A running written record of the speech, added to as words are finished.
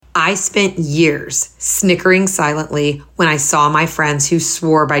I spent years snickering silently when I saw my friends who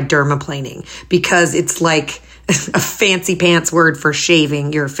swore by dermaplaning because it's like a fancy pants word for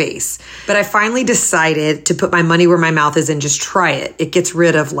shaving your face. But I finally decided to put my money where my mouth is and just try it. It gets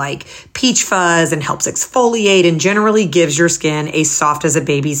rid of like peach fuzz and helps exfoliate and generally gives your skin a soft as a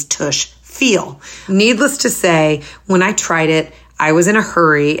baby's tush feel. Needless to say, when I tried it, I was in a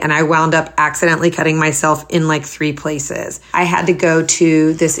hurry and I wound up accidentally cutting myself in like 3 places. I had to go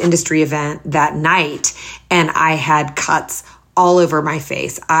to this industry event that night and I had cuts all over my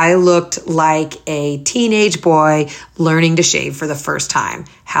face. I looked like a teenage boy learning to shave for the first time.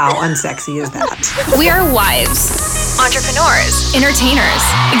 How unsexy is that? We are wives, entrepreneurs, entertainers,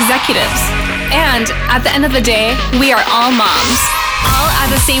 executives, and at the end of the day, we are all moms. All at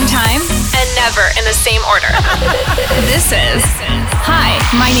the same time and never in the same order. This is Hi,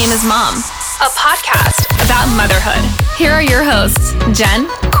 My Name is Mom, a podcast about motherhood. Here are your hosts, Jen,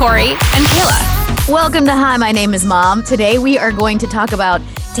 Corey, and Kayla. Welcome to Hi, My Name is Mom. Today we are going to talk about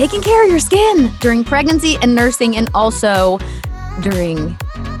taking care of your skin during pregnancy and nursing and also during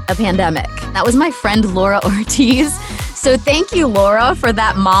a pandemic. That was my friend Laura Ortiz. So thank you, Laura, for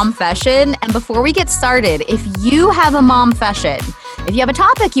that momfession. And before we get started, if you have a momfession, if you have a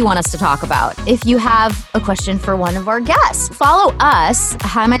topic you want us to talk about, if you have a question for one of our guests, follow us,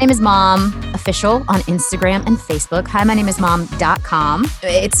 Hi, My Name is Mom official on Instagram and Facebook, HiMyNameIsMom.com.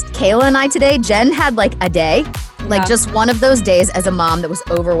 It's Kayla and I today. Jen had like a day, like just one of those days as a mom that was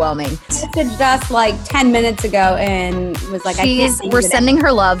overwhelming. Messaged us like 10 minutes ago and was like, we're sending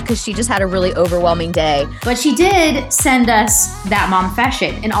her love because she just had a really overwhelming day. But she did send us that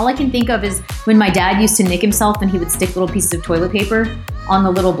momfession. And all I can think of is when my dad used to nick himself and he would stick little pieces of toilet paper on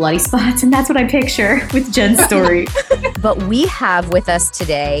the little bloody spots. And that's what I picture with Jen's story. But we have with us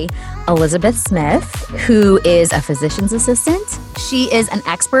today Elizabeth Smith, who is a physician's assistant. She is an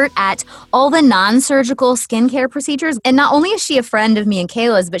expert at all the non-surgical skincare procedures. And not only is she a friend of me and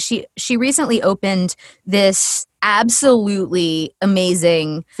Kayla's, but she recently opened this absolutely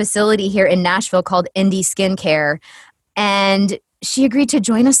amazing facility here in Nashville called Indie Skincare. And she agreed to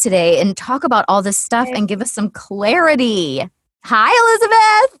join us today and talk about all this stuff and give us some clarity. Hi,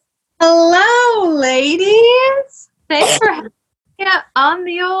 Elizabeth. Hello, ladies. Thanks for having me on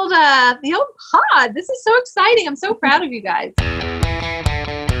the old pod. This is so exciting. I'm so proud of you guys.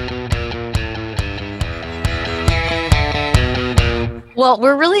 Well,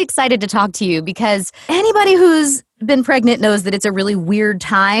 we're really excited to talk to you because anybody who's been pregnant knows that it's a really weird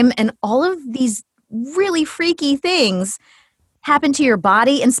time and all of these really freaky things happen to your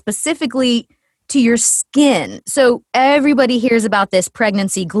body and specifically to your skin. So everybody hears about this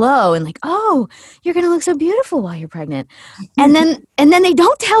pregnancy glow and like, oh, you're going to look so beautiful while you're pregnant. And then they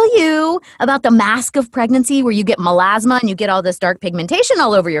don't tell you about the mask of pregnancy where you get melasma and you get all this dark pigmentation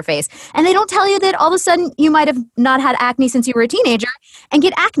all over your face. And they don't tell you that all of a sudden you might have not had acne since you were a teenager and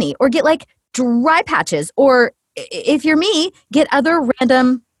get acne or get like dry patches or if you're me, get other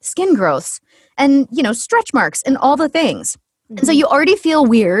random skin growths and, stretch marks and all the things. And so you already feel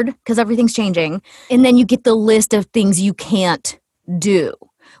weird because everything's changing. And then you get the list of things you can't do,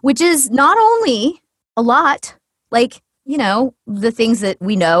 which is not only a lot, like, the things that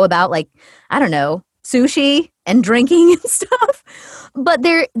we know about, like, I don't know, sushi and drinking and stuff. But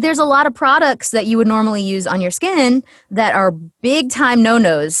there's a lot of products that you would normally use on your skin that are big time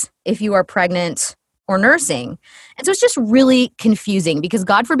no-nos if you are pregnant or nursing. And so it's just really confusing because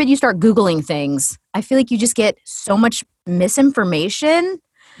God forbid you start Googling things. I feel like you just get so much misinformation.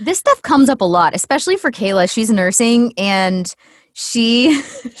 This stuff comes up a lot, especially for Kayla. She's nursing and I'm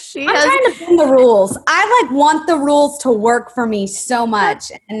trying to bend the rules. I want the rules to work for me so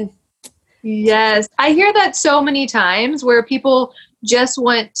much. And yes, I hear that so many times where people just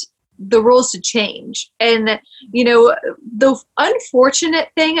want the rules to change. And, the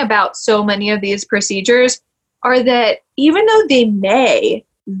unfortunate thing about so many of these procedures are that even though they may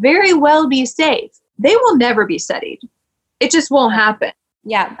very well be safe, they will never be studied. It just won't happen.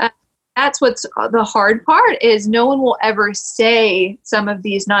 Yeah. That's what's the hard part is no one will ever say some of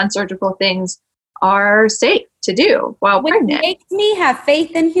these non-surgical things are safe to do while pregnant. It makes me have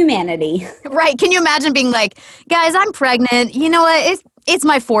faith in humanity. Right. Can you imagine being like, guys, I'm pregnant. You know what? It's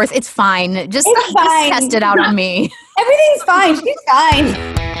my 4th. It's fine. Just test it out on me. Everything's fine. She's fine.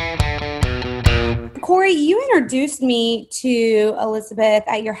 Corey, you introduced me to Elizabeth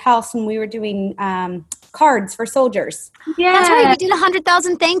at your house when we were doing cards for soldiers. Yeah. That's right. We did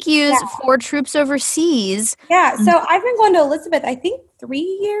 100,000 thank yous for troops overseas. Yeah. So I've been going to Elizabeth, I think 3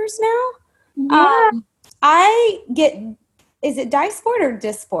 years now. Yeah. I get, is it Dysport or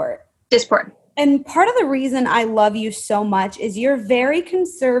Dysport? Dysport. And part of the reason I love you so much is you're very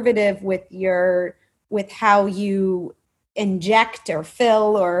conservative with how you inject or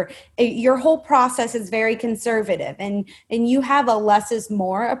fill, or your whole process is very conservative, and you have a less is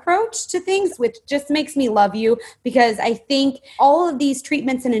more approach to things, which just makes me love you, because I think all of these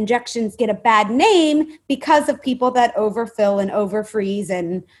treatments and injections get a bad name because of people that overfill and overfreeze,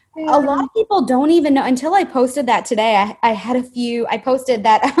 and a lot of people don't even know. Until I posted that today, I posted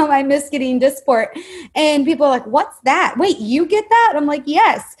that I miss getting Dysport, and people are like, what's that? Wait, you get that? I'm like,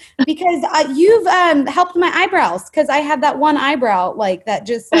 yes, because you've helped my eyebrows, because I have that one eyebrow like that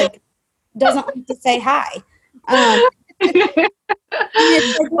just like doesn't like to say hi.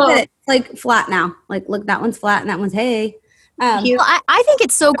 It's like flat now. Like, look, that one's flat and that one's hey. Well, I think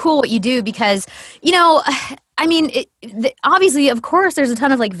it's so cool what you do, because, I mean, obviously, of course, there's a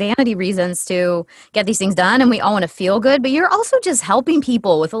ton of like vanity reasons to get these things done, and we all want to feel good, but you're also just helping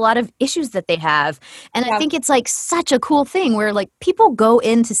people with a lot of issues that they have. And I think it's like such a cool thing where like people go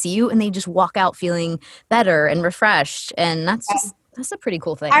in to see you and they just walk out feeling better and refreshed. And that's a pretty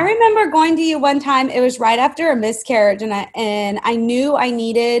cool thing. I remember going to you one time. It was right after a miscarriage, and I knew I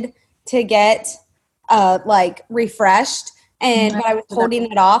needed to get like refreshed. But I was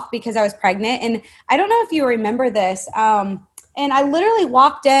holding it off because I was pregnant. And I don't know if you remember this. And I literally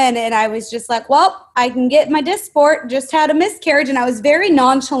walked in and I was just like, well, I can get my Dysport, just had a miscarriage. And I was very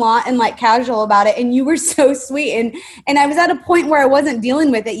nonchalant and like casual about it. And you were so sweet. And I was at a point where I wasn't dealing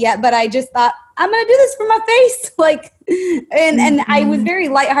with it yet, but I just thought, I'm going to do this for my face. Like, and I was very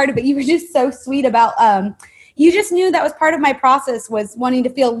lighthearted, but you were just so sweet about, you just knew that was part of my process, was wanting to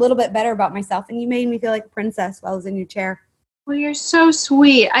feel a little bit better about myself. And you made me feel like a princess while I was in your chair. Well, you're so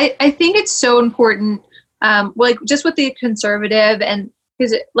sweet. I think it's so important, like just with the conservative, and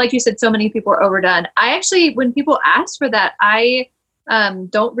because like you said, so many people are overdone. I actually, when people ask for that, I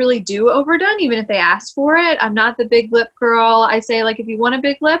don't really do overdone, even if they ask for it. I'm not the big lip girl. I say, like, if you want a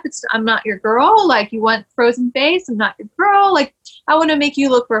big lip, I'm not your girl. Like, you want frozen face, I'm not your girl. Like, I want to make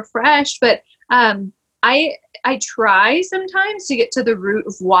you look refreshed. But I try sometimes to get to the root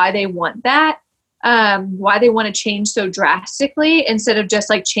of why they want that. Why they want to change so drastically instead of just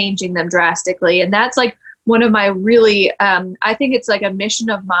like changing them drastically. And that's like one of my really, I think it's like a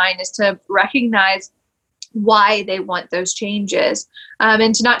mission of mine, is to recognize why they want those changes,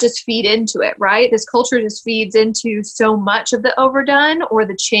 and to not just feed into it, right? This culture just feeds into so much of the overdone or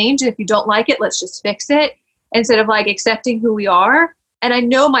the change. If you don't like it, let's just fix it, instead of like accepting who we are. And I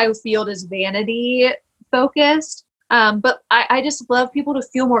know my field is vanity focused, but I just love people to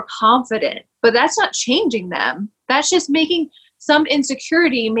feel more confident. But that's not changing them. That's just making some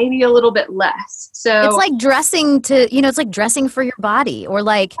insecurity maybe a little bit less. So it's like dressing it's like dressing for your body, or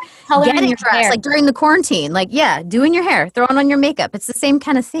like getting your dressed, like during the quarantine, like, doing your hair, throwing on your makeup. It's the same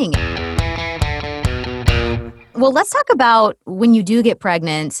kind of thing. Well, let's talk about when you do get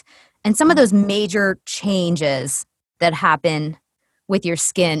pregnant and some of those major changes that happen with your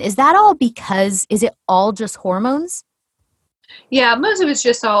skin. Is it all just hormones? Yeah, most of it's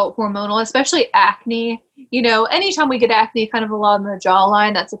just all hormonal, especially acne. Anytime we get acne kind of along the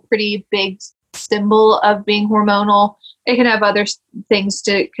jawline, that's a pretty big symbol of being hormonal. It can have other things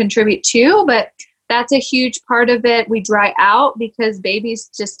to contribute too, but that's a huge part of it. We dry out because baby's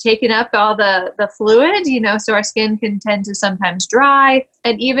just taking up all the fluid, so our skin can tend to sometimes dry.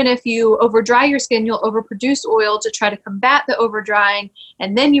 And even if you over dry your skin, you'll overproduce oil to try to combat the over drying,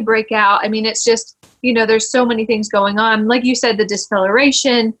 and then you break out. I mean, it's just, there's so many things going on. Like you said, the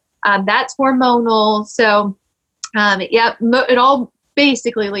discoloration, that's hormonal. So, it all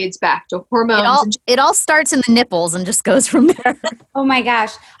basically leads back to hormones. It all starts in the nipples and just goes from there. Oh my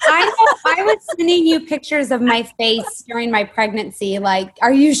gosh. I was sending you pictures of my face during my pregnancy. Like,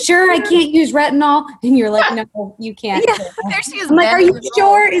 are you sure I can't use retinol? And you're like, no, you can't. Yeah, there she is. I'm like, are you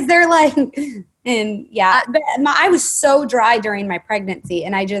sure? Is there like, and but I was so dry during my pregnancy,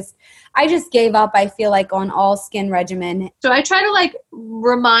 and I just gave up, I feel like, on all skin regimen. So I try to like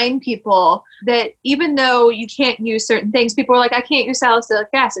remind people that even though you can't use certain things, people are like, I can't use salicylic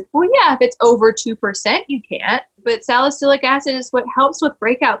acid. Well, yeah, if it's over 2%, you can't. But salicylic acid is what helps with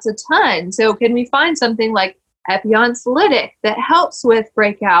breakouts a ton. So can we find something like Epion Salitic that helps with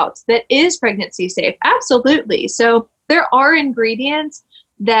breakouts, that is pregnancy safe? Absolutely. So there are ingredients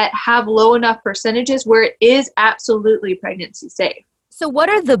that have low enough percentages where it is absolutely pregnancy safe. So what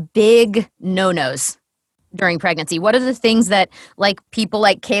are the big no-nos during pregnancy? What are the things that, like, people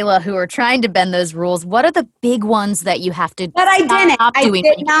like Kayla who are trying to bend those rules, what are the big ones that you have to But I didn't. I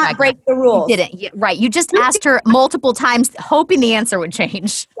did not break the rules. You didn't. Right. You just asked her multiple times hoping the answer would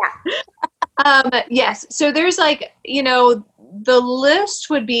change. Yeah. Yes. So there's like, the list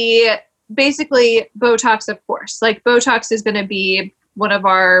would be basically Botox, of course. Like Botox is going to be one of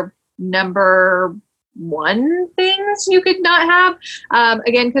our number one things you could not have.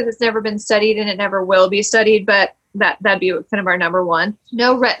 Again, because it's never been studied and it never will be studied, but that'd be kind of our number one.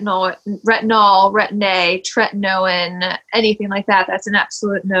 No retinol, Retin-A, tretinoin, anything like that. That's an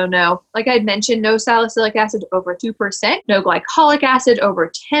absolute no-no. Like I'd mentioned, no salicylic acid over 2%, no glycolic acid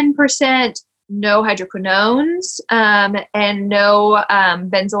over 10%, no hydroquinones, and no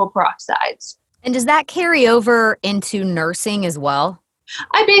benzoyl peroxides. And does that carry over into nursing as well?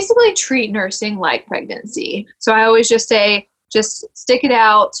 I basically treat nursing like pregnancy. So I always just say, just stick it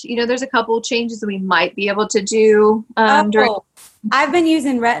out. You know, there's a couple of changes that we might be able to do during. I've been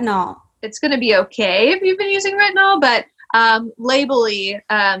using retinol. It's going to be okay if you've been using retinol, but labelly,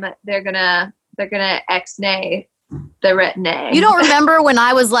 they're gonna ex-nay the Retin-A. You don't remember when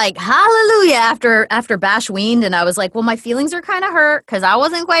I was like, hallelujah, after Bash weaned, and I was like, well, my feelings are kind of hurt because I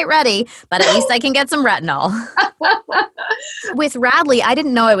wasn't quite ready, but at least I can get some retinol. With Radley, I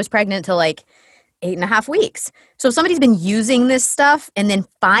didn't know I was pregnant until like 8.5 weeks. So if somebody's been using this stuff and then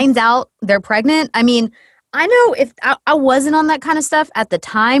finds out they're pregnant, I mean, I know if I wasn't on that kind of stuff at the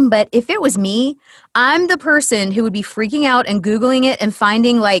time, but if it was me, I'm the person who would be freaking out and Googling it and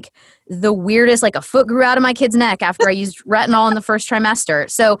finding like the weirdest, like a foot grew out of my kid's neck after I used retinol in the first trimester.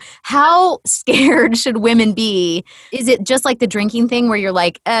 So how scared should women be? Is it just like the drinking thing where you're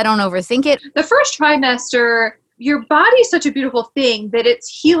like, don't overthink it? The first trimester, your body's such a beautiful thing that it's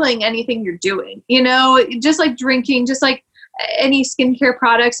healing anything you're doing, you know, just like drinking, just like any skincare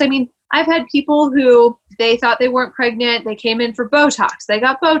products. I mean, I've had people who they thought they weren't pregnant. They came in for Botox. They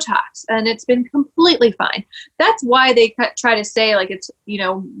got Botox and it's been completely fine. That's why they try to say like, it's, you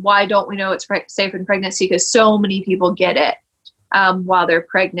know, why don't we know it's safe in pregnancy? Because so many people get it while they're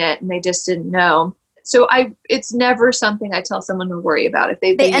pregnant and they just didn't know. So it's never something I tell someone to worry about. If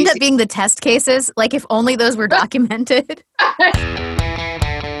they end up being the test cases, like if only those were documented.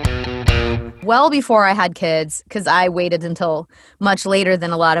 Well before I had kids, because I waited until much later than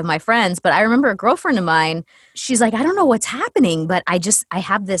a lot of my friends. But I remember a girlfriend of mine, she's like, I don't know what's happening, but I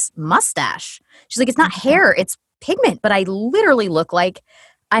have this mustache. She's like, it's not hair, it's pigment, but I literally look like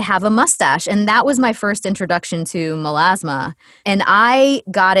I have a mustache. And that was my first introduction to melasma. And I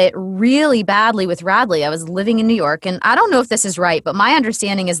got it really badly with Radley. I was living in New York, and I don't know if this is right, but my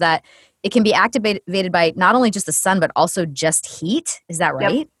understanding is that it can be activated by not only just the sun, but also just heat. Is that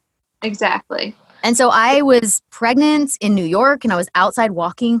right? Yep. Exactly. And so I was pregnant in New York and I was outside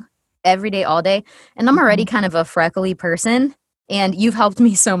walking every day, all day. And I'm already kind of a freckly person. And you've helped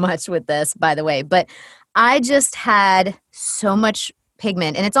me so much with this, by the way. But I just had so much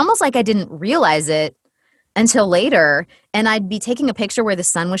pigment. And it's almost like I didn't realize it until later. And I'd be taking a picture where the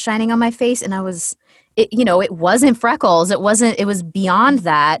sun was shining on my face. And it wasn't freckles. It was beyond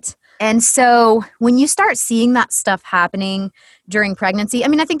that. And so when you start seeing that stuff happening during pregnancy, I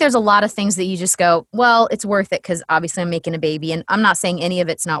mean, I think there's a lot of things that you just go, well, it's worth it because obviously I'm making a baby, and I'm not saying any of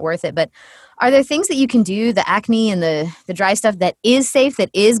it's not worth it, but are there things that you can do, the acne and the dry stuff, that is safe,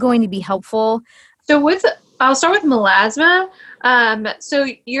 that is going to be helpful? So I'll start with melasma. So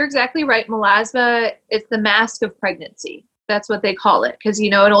you're exactly right. Melasma is the mask of pregnancy. That's what they call it. Because,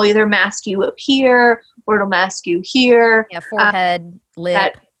 it'll either mask you up here or it'll mask you here. Yeah, forehead,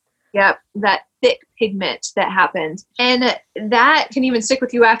 lip. That thick pigment that happens. And that can even stick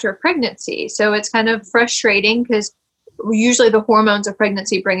with you after a pregnancy. So it's kind of frustrating because usually the hormones of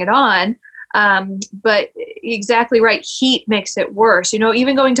pregnancy bring it on. But exactly right. Heat makes it worse.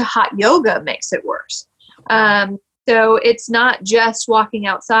 Even going to hot yoga makes it worse. So it's not just walking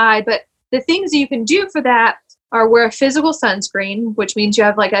outside, but the things that you can do for that are wear a physical sunscreen, which means you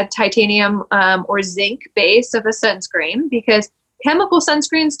have like a titanium or zinc base of a sunscreen, because chemical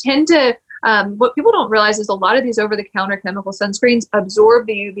sunscreens tend to, what people don't realize is a lot of these over-the-counter chemical sunscreens absorb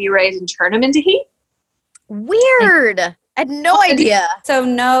the UV rays and turn them into heat. Weird. I had no idea. So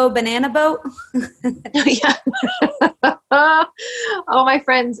no banana boat? Yeah. Oh, my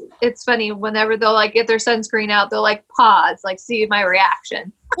friends, it's funny. Whenever they'll like get their sunscreen out, they'll like pause, like see my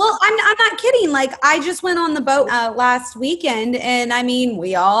reaction. Well, I'm not kidding. Like I just went on the boat last weekend, and I mean,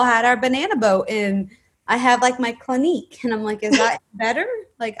 we all had our banana boat, and I have like my Clinique, and I'm like, is that better?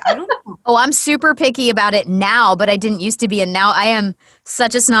 Like, I don't know. Oh, I'm super picky about it now, but I didn't used to be. And now I am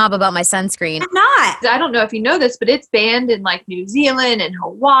such a snob about my sunscreen. I'm not. I don't know if you know this, but it's banned in like New Zealand and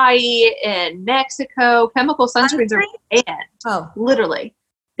Hawaii and Mexico. Chemical sunscreens are banned. Oh, literally.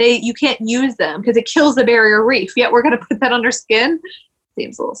 You can't use them because it kills the barrier reef. Yet we're going to put that on our skin.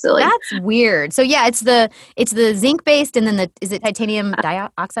 seems a little silly. That's weird. So yeah, it's the zinc based, and then is it titanium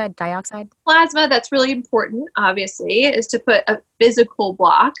dioxide? Plasma, that's really important, obviously, is to put a physical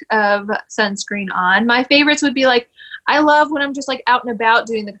block of sunscreen on. My favorites would be like, I love when I'm just like out and about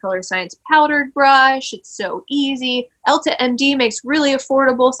doing the Color Science powdered brush. It's so easy. Elta MD makes really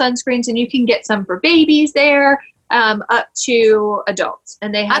affordable sunscreens, and you can get some for babies there, up to adults.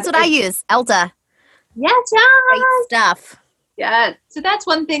 And they have That's what I use. Elta. Yeah, Great stuff. yeah. So that's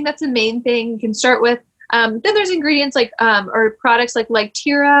one thing. That's the main thing you can start with. Then there's ingredients like, or products like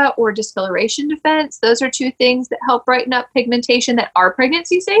Lyctera or Discoloration Defense. Those are two things that help brighten up pigmentation that are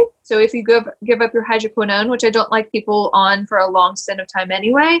pregnancy safe. So if you give up your hydroquinone, which I don't like people on for a long stint of time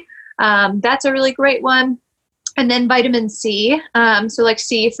anyway, that's a really great one. And then vitamin C. So like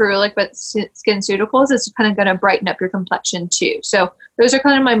C ferulic, but SkinCeuticals is kind of going to brighten up your complexion too. So those are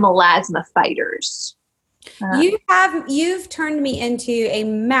kind of my melasma fighters. You've turned me into a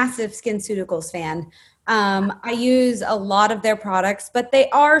massive SkinCeuticals fan. I use a lot of their products, but they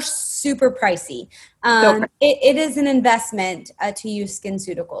are super pricey. It is an investment to use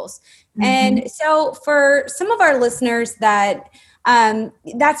SkinCeuticals. Mm-hmm. And so for some of our listeners that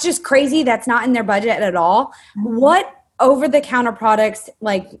that's just crazy, that's not in their budget at all, what over-the-counter products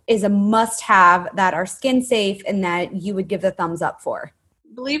like is a must-have that are skin safe and that you would give the thumbs up for?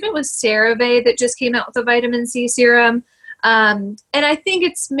 I believe it was CeraVe that just came out with a vitamin C serum. And I think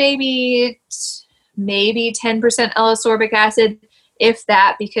it's maybe 10% L-ascorbic acid, if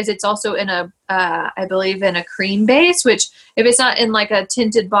that, because it's also in I believe in a cream base, which if it's not in like a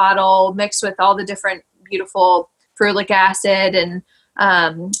tinted bottle mixed with all the different beautiful ferulic acid and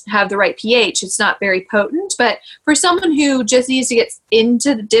have the right pH, it's not very potent. But for someone who just needs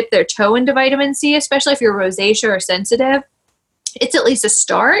to dip their toe into vitamin C, especially if you're rosacea or sensitive, it's at least a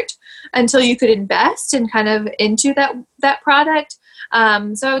start until you could invest and kind of into that product.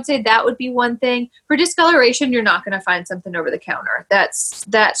 So I would say that would be one thing. For discoloration, you're not going to find something over the counter. That's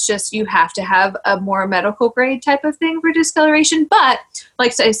just, you have to have a more medical grade type of thing for discoloration. But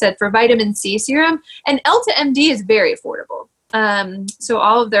like I said, for vitamin C serum, and Elta MD is very affordable. So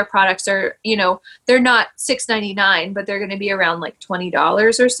all of their products are, they're not $6.99, but they're going to be around like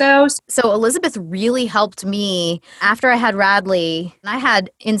 $20 or so. So Elizabeth really helped me after I had Radley. I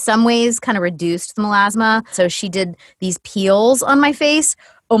had in some ways kind of reduced the melasma. So she did these peels on my face.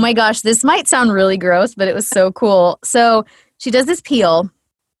 Oh my gosh, this might sound really gross, but it was so cool. So she does this peel,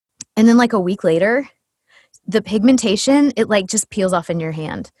 and then like a week later, the pigmentation, it like just peels off in your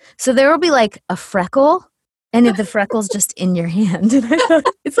hand. So there will be like a freckle, and the freckle's just in your hand.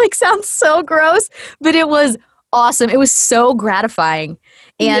 It's like, sounds so gross, but it was awesome. It was so gratifying.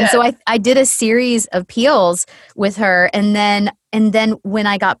 And so I did a series of peels with her. And then when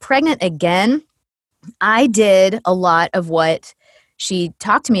I got pregnant again, I did a lot of what she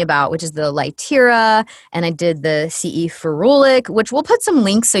talked to me about, which is the Lyctera, and I did the CE Ferulic, which we'll put some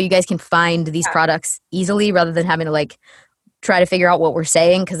links so you guys can find these products easily rather than having to like try to figure out what we're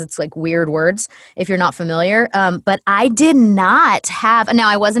saying because it's like weird words if you're not familiar. But I did not have, now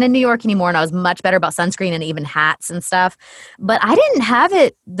I wasn't in New York anymore and I was much better about sunscreen and even hats and stuff, but I didn't have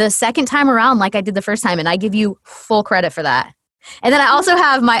it the second time around like I did the first time, and I give you full credit for that. And then I also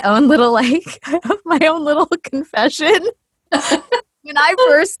have my own little confession. When I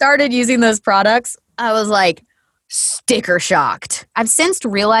first started using those products, I was like sticker shocked. I've since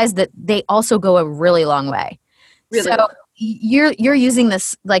realized that they also go a really long way. Really? So you're using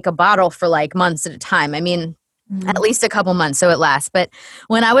this like a bottle for like months at a time. I mean, at least a couple months, so it lasts. But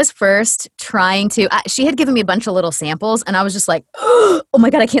when I was first trying to, she had given me a bunch of little samples, and I was just like, oh my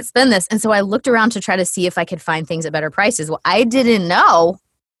God, I can't spend this. And so I looked around to try to see if I could find things at better prices. Well, I didn't know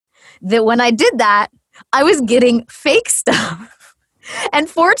that when I did that, I was getting fake stuff. And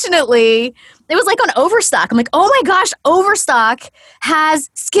fortunately, it was like on Overstock. I'm like, oh my gosh, Overstock has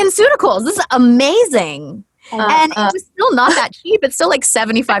SkinCeuticals. This is amazing. And it was still not that cheap. It's still like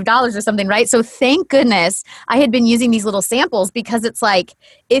 $75 or something, right? So thank goodness I had been using these little samples, because it's like,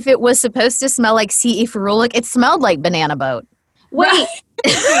 if it was supposed to smell like CE Ferulic, it smelled like Banana Boat. Wait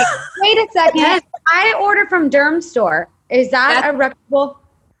a second. I ordered from Derm Store. Is that a reputable?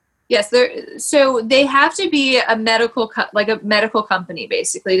 Yes, so they have to be a medical company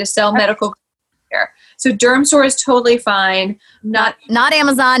basically to sell medical care. So Derm Store is totally fine. Not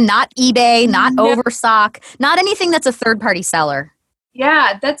Amazon, not eBay, not Overstock, not anything that's a third-party seller.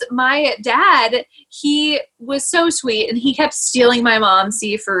 Yeah, that's my dad. He was so sweet, and he kept stealing my mom's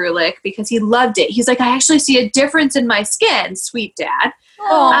CE Ferulic because he loved it. He's like, I actually see a difference in my skin. Sweet dad.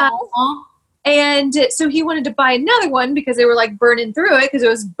 And so he wanted to buy another one because they were like burning through it because it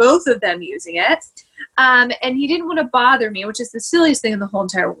was both of them using it. And he didn't want to bother me, which is the silliest thing in the whole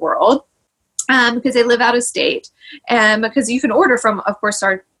entire world, because they live out of state, and because you can order from, of course,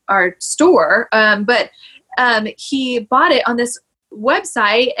 our store. But he bought it on this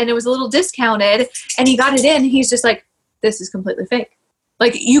website, and it was a little discounted, and he got it in. He's just like, this is completely fake.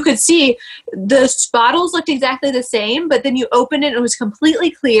 Like, you could see the bottles looked exactly the same, but then you opened it and it was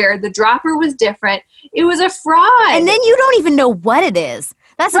completely clear. The dropper was different. It was a fraud. And then you don't even know what it is.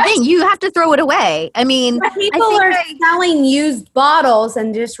 That's the thing. You have to throw it away. I mean, people are selling used bottles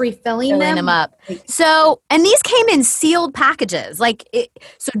and just refilling them up. So, and these came in sealed packages.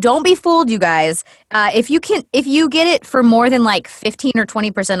 So don't be fooled, you guys. If you get it for more than like 15 or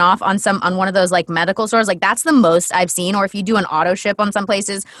 20% off on one of those like medical stores, like that's the most I've seen. Or if you do an auto ship on some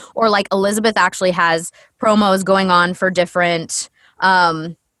places, or like Elizabeth actually has promos going on for different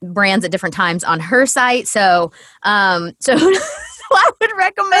brands at different times on her site. So I would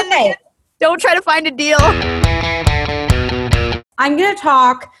recommend it. Don't try to find a deal. I'm going to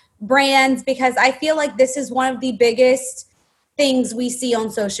talk brands because I feel like this is one of the biggest things we see on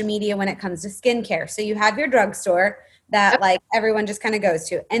social media when it comes to skincare. So you have your drugstore that like everyone just kind of goes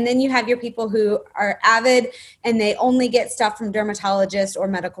to. And then you have your people who are avid and they only get stuff from dermatologists or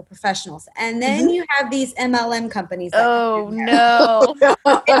medical professionals. And then you have these MLM companies. Oh, no. So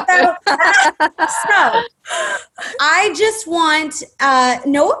I just want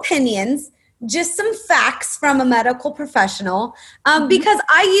no opinions, just some facts from a medical professional, because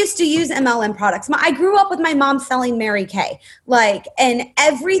I used to use MLM products. I grew up with my mom selling Mary Kay, and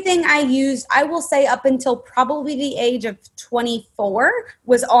everything I used, I will say up until probably the age of 24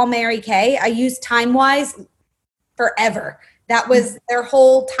 was all Mary Kay. I used TimeWise forever. That was their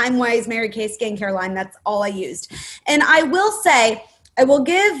whole TimeWise Mary Kay skincare line. That's all I used. And I will say, I will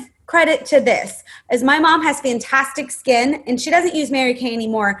give credit to this, as my mom has fantastic skin and she doesn't use Mary Kay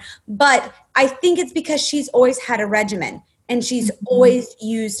anymore, but I think it's because she's always had a regimen and she's always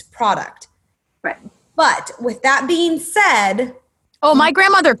used product. Right. But with that being said, my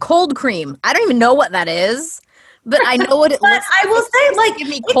grandmother cold cream. I don't even know what that is, but I know what it looks like. I will say, give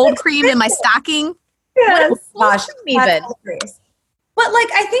me cold cream in my stocking. Yes. Gosh, even. But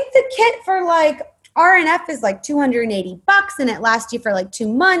I think the kit for RNF is $280 and it lasts you for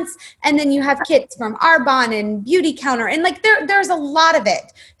 2 months. And then you have kits from Arbonne and Beauty Counter and there's a lot of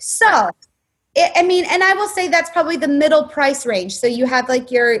it. So, and I will say that's probably the middle price range. So you have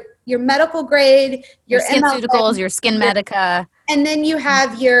your medical grade, your SkinCeuticals, your Skin Medica. And then you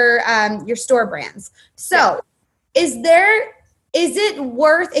have your store brands. So is it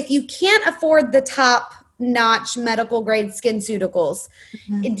worth, if you can't afford the top notch medical grade SkinCeuticals,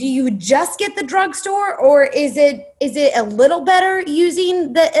 do you just get the drugstore, or is it a little better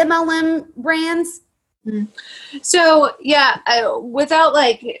using the MLM brands? So without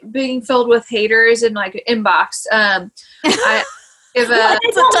being filled with haters and inbox, I give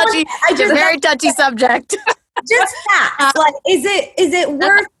it's a very touchy subject. Just facts. Is it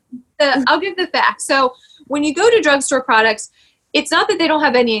worth? I'll give the facts. So when you go to drugstore products, it's not that they don't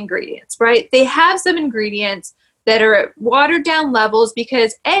have any ingredients, right? They have some ingredients that are at watered down levels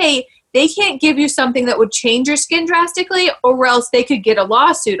because they can't give you something that would change your skin drastically, or else they could get a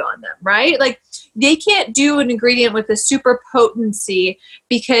lawsuit on them, right? They can't do an ingredient with a super potency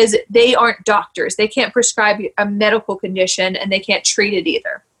because they aren't doctors. They can't prescribe a medical condition and they can't treat it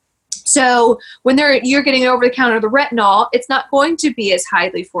either. So when you're getting over the counter the retinol, it's not going to be as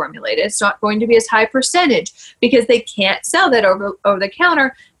highly formulated. It's not going to be as high percentage because they can't sell that over the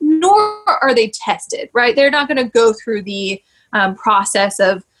counter, nor are they tested, right? They're not going to go through the process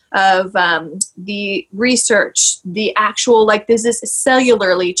of the research, the actual, does this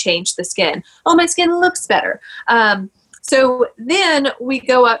cellularly change the skin? Oh, my skin looks better. So then we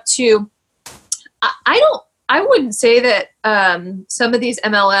go up to, I wouldn't say that some of these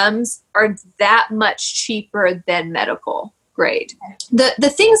MLMs are that much cheaper than medical grade.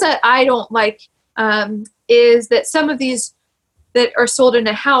 The things that I don't like is that some of these that are sold in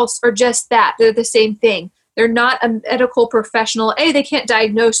a house are just that. They're the same thing. They're not a medical professional. A, they can't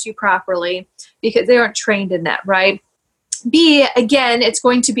diagnose you properly because they aren't trained in that, right? B, again, it's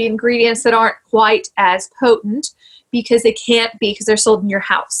going to be ingredients that aren't quite as potent because they can't be, because they're sold in your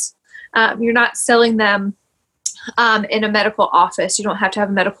house. You're not selling them in a medical office. You don't have to have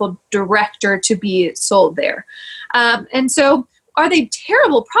a medical director to be sold there. And so are they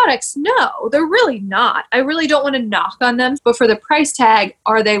terrible products? No, they're really not. I really don't want to knock on them, but for the price tag,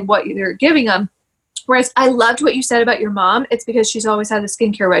 are they what you're giving them? Whereas I loved what you said about your mom. It's because she's always had a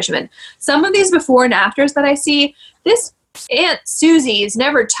skincare regimen. Some of these before and afters that I see, this Aunt Susie's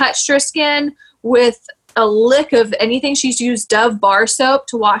never touched her skin with a lick of anything. She's used Dove bar soap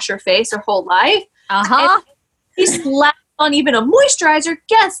to wash her face her whole life. Uh-huh. She slapped on even a moisturizer.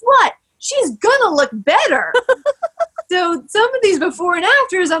 Guess what? She's gonna look better. So some of these before and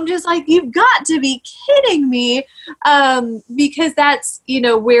afters, I'm just like, you've got to be kidding me, because that's,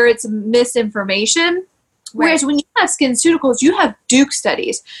 where it's misinformation. Whereas when you have SkinCeuticals, you have Duke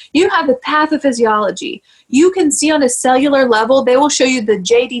studies. You have the pathophysiology. You can see on a cellular level, they will show you the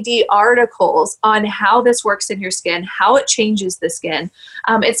JDD articles on how this works in your skin, how it changes the skin.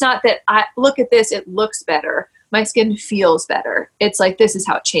 It's not that I look at this, it looks better. My skin feels better. It's like, this is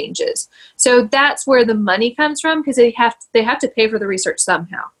how it changes. So that's where the money comes from, because they have to pay for the research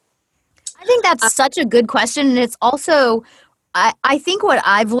somehow. I think that's such a good question. And it's also, I think what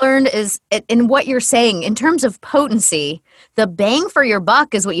I've learned is in what you're saying in terms of potency, the bang for your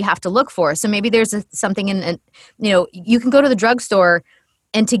buck is what you have to look for. So maybe there's something you can go to the drugstore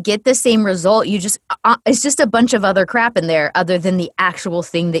and to get the same result, it's just a bunch of other crap in there other than the actual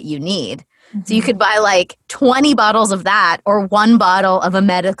thing that you need. Mm-hmm. So you could buy like 20 bottles of that or 1 bottle of a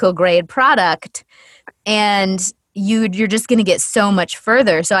medical grade product, and you're just going to get so much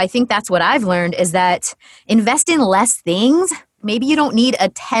further. So I think that's what I've learned is that invest in less things. Maybe you don't need a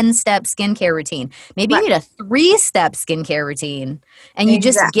 10-step skincare routine. Maybe you need a 3-step skincare routine, and you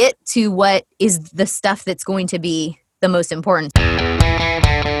just get to what is the stuff that's going to be the most important.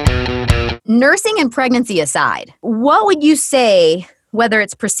 Nursing and pregnancy aside, what would you say, whether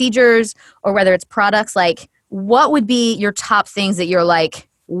it's procedures or whether it's products, like what would be your top things that you're like,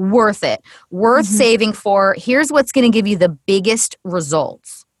 worth it, worth saving for? Here's what's going to give you the biggest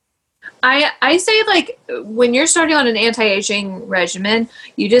results. I say, like, when you're starting on an anti-aging regimen,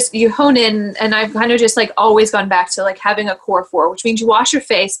 you hone in, and I've kind of just like always gone back to like having a core 4, which means you wash your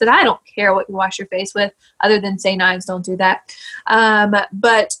face, but I don't care what you wash your face with other than St. Ives, don't do that.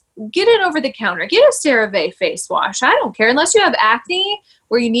 But get it over the counter. Get a CeraVe face wash. I don't care. Unless you have acne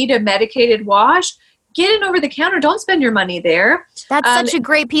where you need a medicated wash, get it over the counter. Don't spend your money there. That's such a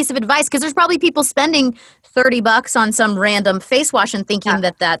great piece of advice, because there's probably people spending $30 on some random face wash and thinking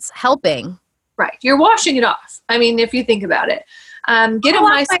that that's helping. Right. You're washing it off. I mean, if you think about it. I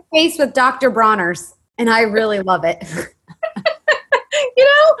wash my face with Dr. Bronner's, and I really love it.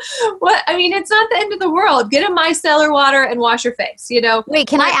 What? I mean, it's not the end of the world. Get a micellar water and wash your face, Wait,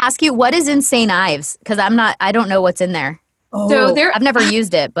 can I ask you, what is in St. Ives? Because I don't know what's in there. So I've never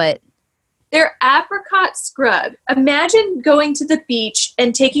used it, but they're apricot scrub. Imagine going to the beach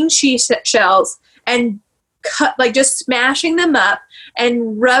and taking shells and just smashing them up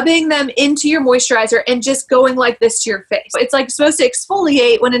and rubbing them into your moisturizer and just going like this to your face. It's like supposed to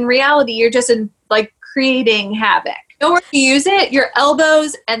exfoliate when in reality you're just creating havoc. You know where to use it? Your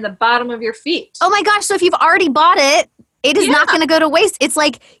elbows and the bottom of your feet. Oh my gosh, so if you've already bought it, it is not going to go to waste. It's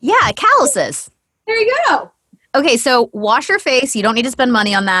like, calluses. There you go. Okay, so wash your face. You don't need to spend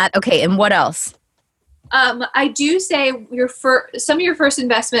money on that. Okay, and what else? I do say some of your first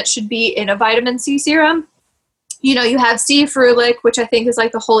investment should be in a vitamin C serum. You have C. Ferulic, which I think is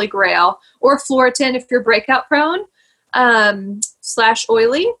like the holy grail, or Floritin if you're breakout prone, /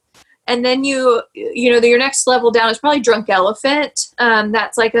 oily. And then your next level down is probably Drunk Elephant.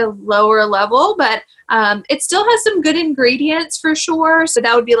 That's like a lower level, but it still has some good ingredients for sure. So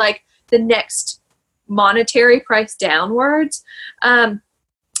that would be like the next monetary price downwards. And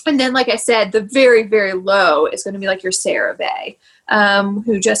then, like I said, the very, very low is going to be like your CeraVe,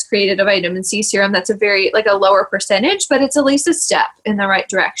 who just created a vitamin C serum. That's a lower percentage, but it's at least a step in the right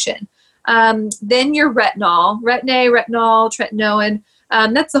direction. Then your retinol, retinol, tretinoin.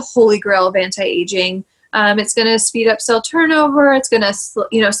 That's the holy grail of anti-aging. It's going to speed up cell turnover. It's going to,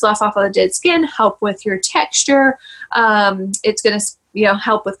 slough off all the dead skin, help with your texture. It's going to,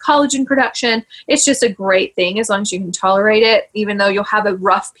 help with collagen production. It's just a great thing as long as you can tolerate it, even though you'll have a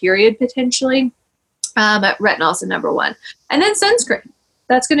rough period potentially. Retinol is the number one. And then sunscreen.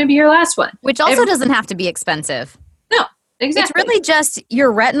 That's going to be your last one. Which also doesn't have to be expensive. No, exactly. It's really just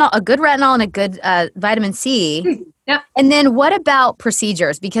your retinol, a good retinol and a good vitamin C. Yep. And then what about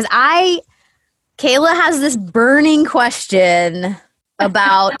procedures? Because Kayla has this burning question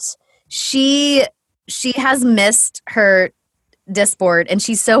about she has missed her Dysport, and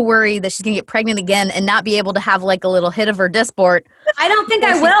she's so worried that she's going to get pregnant again and not be able to have like a little hit of her Dysport. I don't think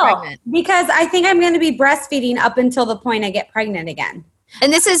I will, because I think I'm going to be breastfeeding up until the point I get pregnant again.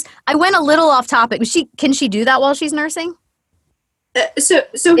 And I went a little off topic. Can she do that while she's nursing? So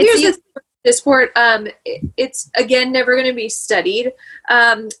here's the Dysport. It's again never going to be studied.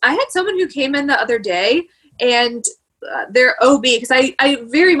 I had someone who came in the other day, and their OB, because I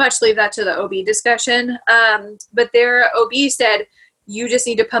very much leave that to the OB discussion, but their OB said you just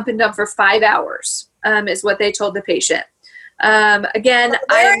need to pump and dump for 5 hours, is what they told the patient. Again,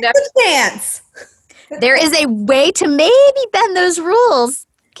 I have never. Chance. There is a way to maybe bend those rules,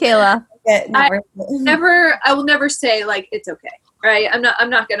 Kayla. I will never say like it's okay. Right.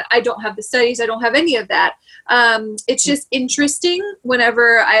 I don't have the studies. I don't have any of that. It's just interesting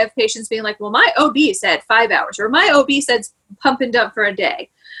whenever I have patients being like, well, my OB said 5 hours, or my OB said pump and dump for a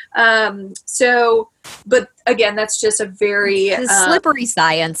day. But again, that's just a very slippery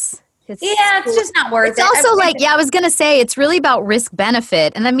science. It's just not worth it. It's also I was going to say, it's really about risk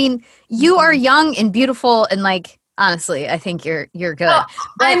benefit. And I mean, you are young and beautiful and like, honestly, I think you're good. Oh,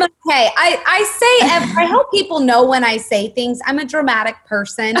 I'm okay. I hope people know when I say things. I'm a dramatic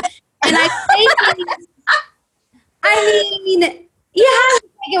person, and I say things. I mean, you have to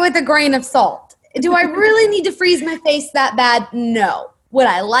take it with a grain of salt. Do I really need to freeze my face that bad? No. Would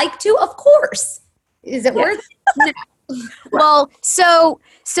I like to? Of course. Is it worth it? No. Well, so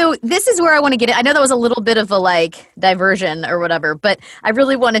this is where I want to get it. I know that was a little bit of a like diversion or whatever, but I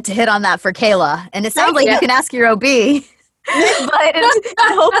really wanted to hit on that for Kayla. And it sounds like you can ask your OB.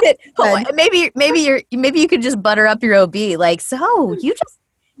 But maybe you could just butter up your OB. Like, so you just,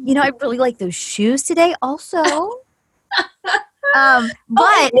 I really like those shoes today also. But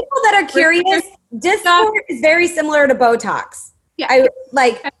people that are curious, Dysport is very similar to Botox. Yeah.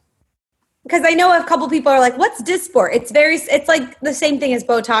 Because I know a couple people are like, what's Dysport? It's like the same thing as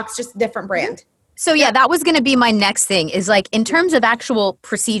Botox, just a different brand. So yeah, that was going to be my next thing is like in terms of actual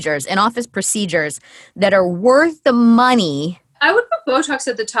procedures, in-office procedures that are worth the money. I would put Botox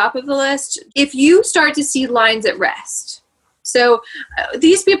at the top of the list if you start to see lines at rest. So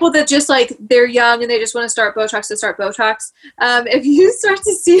these people that just like, they're young and they just want to start Botox to start Botox. If you start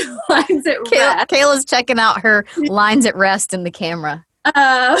to see lines at rest. Kayla's checking out her lines at rest in the camera.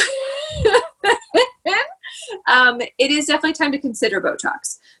 It is definitely time to consider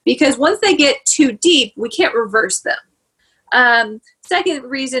Botox because once they get too deep, we can't reverse them. Second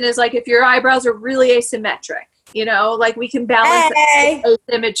reason is like if your eyebrows are really asymmetric, like we can balance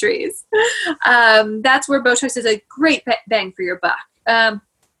asymmetries. That's where Botox is a great bang for your buck.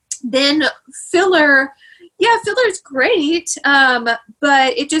 Then filler. Yeah, filler's great, but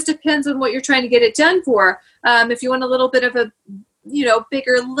it just depends on what you're trying to get it done for. If you want a little bit of a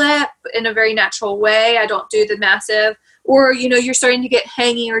bigger lip in a very natural way. I don't do the massive, or, you're starting to get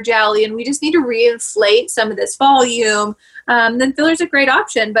hangy or jowly and we just need to reinflate some of this volume. Then filler's a great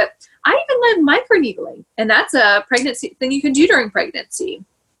option, but I even love microneedling, and that's a pregnancy thing you can do during pregnancy.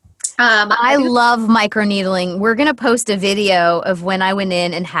 I love microneedling. We're going to post a video of when I went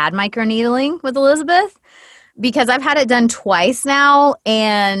in and had microneedling with Elizabeth because I've had it done twice now,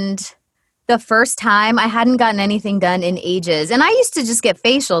 and the first time I hadn't gotten anything done in ages. And I used to just get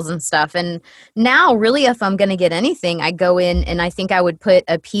facials and stuff. And now really if I'm going to get anything, I go in and I think I would put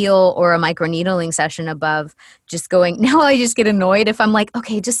a peel or a microneedling session above just going. Now I just get annoyed if I'm like,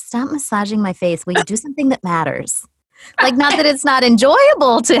 okay, just stop massaging my face. Will you do something that matters? Like, not that it's not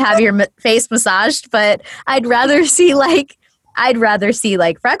enjoyable to have your face massaged, but I'd rather see like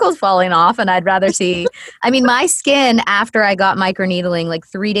freckles falling off, and I'd rather see, my skin after I got microneedling, like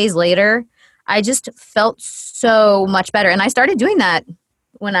 3 days later, I just felt so much better. And I started doing that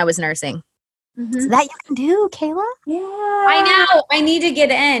when I was nursing. Mm-hmm. So that you can do, Kayla? Yeah. I know. I need to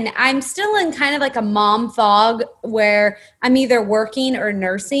get in. I'm still in kind of like a mom fog where I'm either working or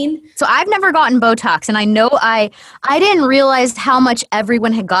nursing. So I've never gotten Botox, and I know I didn't realize how much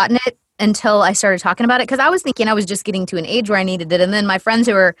everyone had gotten it until I started talking about it, because I was thinking I was just getting to an age where I needed it. And then my friends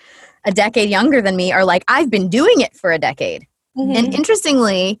who are a decade younger than me are like, I've been doing it for a decade. Mm-hmm. And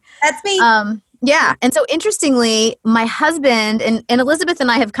interestingly, that's me. Yeah. And so interestingly, my husband and Elizabeth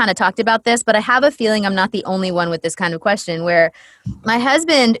and I have kind of talked about this, but I have a feeling I'm not the only one with this kind of question, where my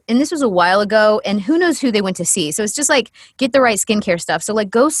husband, and this was a while ago, and who knows who they went to see. So it's just like, get the right skincare stuff. So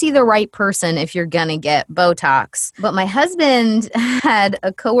like, go see the right person if you're going to get Botox. But my husband had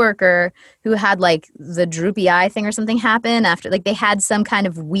a coworker who had like the droopy eye thing or something happen after, like they had some kind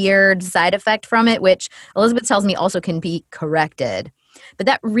of weird side effect from it, which Elizabeth tells me also can be corrected. But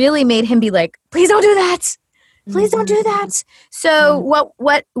that really made him be like, please don't do that. Please don't do that. So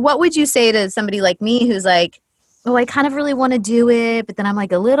what would you say to somebody like me who's like, oh, I kind of really want to do it, but then I'm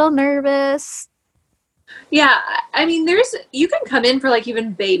like a little nervous? Yeah. You can come in for like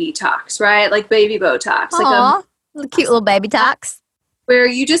even baby talks, right? Like baby Botox. Aww, like cute little baby talks. Where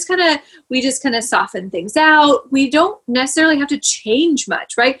we just kind of soften things out. We don't necessarily have to change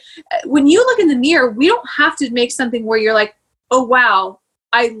much, right? When you look in the mirror, we don't have to make something where you're like, oh, wow,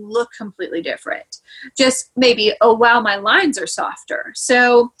 I look completely different. Just maybe, oh, wow, my lines are softer.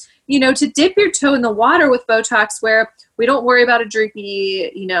 So, to dip your toe in the water with Botox where we don't worry about a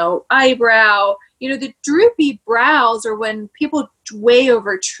droopy, eyebrow. The droopy brows are when people way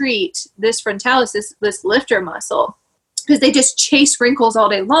over treat this frontalis, this lifter muscle, because they just chase wrinkles all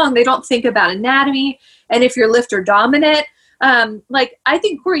day long. They don't think about anatomy. And if you're lifter dominant, like I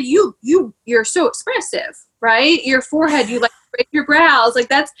think Corey, you're so expressive, right? Your forehead, you like raise your brows,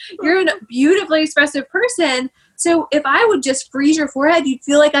 like you're a beautifully expressive person. So if I would just freeze your forehead, you'd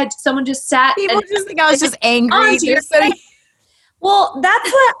feel like someone just sat. People just think I was just angry. Well,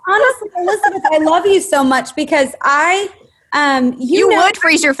 that's what, honestly, Elizabeth, I love you so much because you would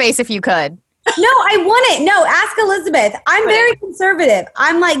freeze your face if you could. No, I want it. No, ask Elizabeth. I'm very conservative.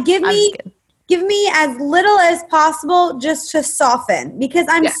 I'm like, give me as little as possible just to soften, because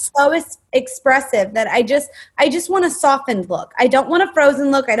I'm so expressive that I just want a softened look. I don't want a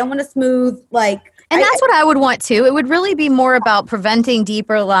frozen look. I don't want a smooth, like. And that's what I would want too. It would really be more about preventing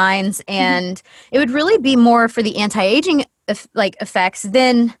deeper lines, and it would really be more for the anti-aging effects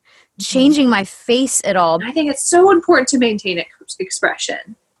than changing my face at all. I think it's so important to maintain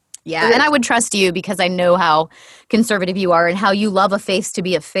expression. Yeah, and I would trust you because I know how conservative you are and how you love a face to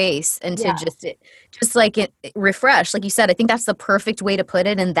be a face and to just like it refresh. Like you said, I think that's the perfect way to put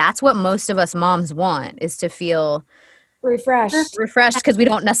it, and that's what most of us moms want, is to feel refreshed because we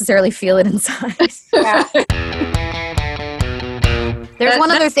don't necessarily feel it inside. Yeah. There's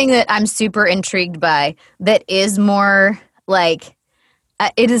one other thing that I'm super intrigued by that is more like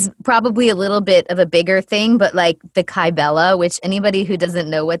it is probably a little bit of a bigger thing, but like the Kybella, which anybody who doesn't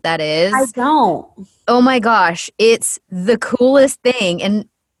know what that is. I don't. Oh my gosh, it's the coolest thing.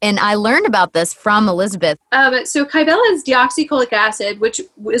 And I learned about this from Elizabeth. So Kybella is deoxycholic acid, which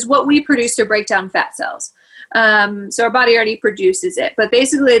is what we produce to break down fat cells. So our body already produces it, but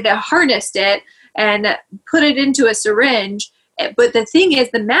basically they harnessed it and put it into a syringe. But the thing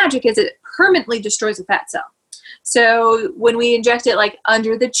is, the magic is it permanently destroys a fat cell. So when we inject it like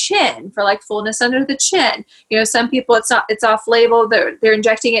under the chin for like fullness under the chin, some people it's off label. They're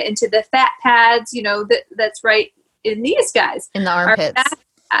injecting it into the fat pads, that's right in these guys. In the armpits.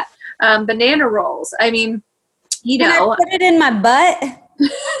 Banana rolls. I mean, Can I put it in my butt?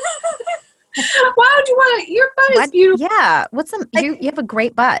 Why would you want to? Your butt is beautiful. Yeah. You have a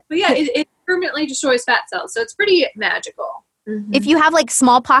great butt. But yeah, it permanently destroys fat cells. So it's pretty magical. Mm-hmm. If you have like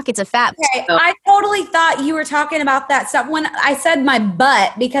small pockets of fat. Okay, I totally thought you were talking about that stuff when I said my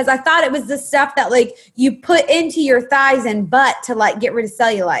butt, because I thought it was the stuff that like you put into your thighs and butt to like get rid of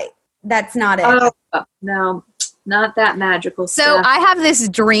cellulite. That's not it. Oh, no, not that magical stuff. So I have this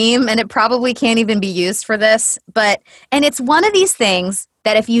dream, and it probably can't even be used for this, and it's one of these things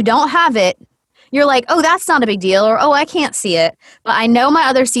that if you don't have it, you're like, oh, that's not a big deal, or oh, I can't see it. But I know my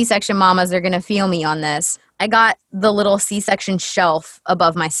other C-section mamas are going to feel me on this. I got the little C-section shelf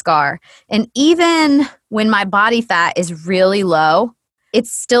above my scar. And even when my body fat is really low,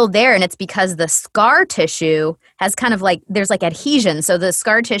 it's still there. And it's because the scar tissue has kind of like, there's like adhesion. So the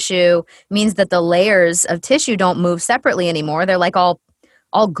scar tissue means that the layers of tissue don't move separately anymore. They're like all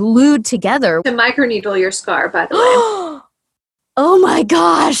glued together. To microneedle your scar, by the way. Oh my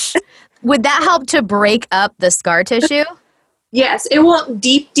gosh. Would that help to break up the scar tissue? Yes, it won't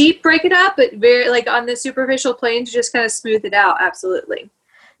deep break it up, but very like on the superficial planes, just kind of smooth it out. Absolutely.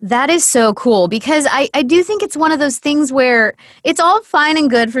 That is so cool, because I do think it's one of those things where it's all fine and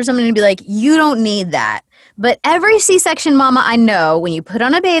good for someone to be like, you don't need that. But every C-section mama I know, when you put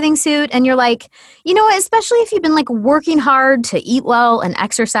on a bathing suit and you're like, you know what, especially if you've been like working hard to eat well and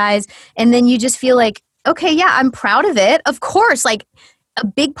exercise, and then you just feel like, okay, yeah, I'm proud of it. Of course, like a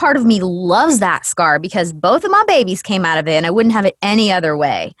big part of me loves that scar because both of my babies came out of it and I wouldn't have it any other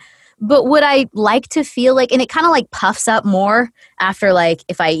way. But would I like to feel like, and it kind of like puffs up more after like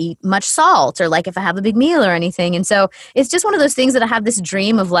if I eat much salt or like if I have a big meal or anything. And so it's just one of those things that I have this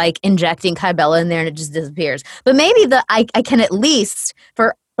dream of like injecting Kybella in there and it just disappears. But maybe I can at least,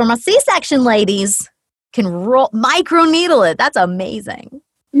 for my C-section ladies, can micro needle it. That's amazing.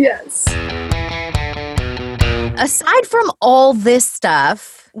 Yes. Aside from all this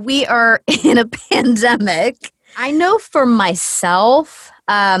stuff, we are in a pandemic. I know for myself,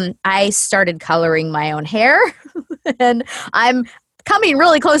 I started coloring my own hair and I'm coming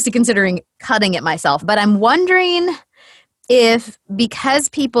really close to considering cutting it myself. But I'm wondering if, because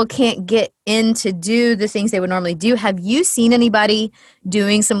people can't get in to do the things they would normally do, have you seen anybody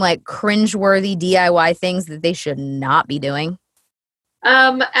doing some like cringeworthy DIY things that they should not be doing?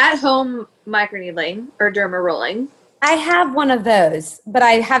 At home microneedling or derma rolling. I have one of those, but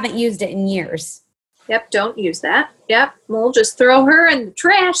I haven't used it in years. Yep, don't use that. Yep, we'll just throw her in the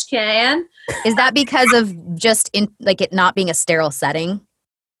trash can. Is that because of just it not being a sterile setting?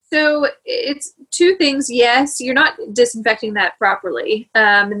 So it's two things. Yes, you're not disinfecting that properly,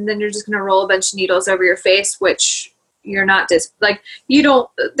 and then you're just going to roll a bunch of needles over your face, which you're not just like, you don't,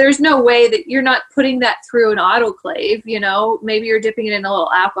 there's no way that you're not putting that through an autoclave, you know, maybe you're dipping it in a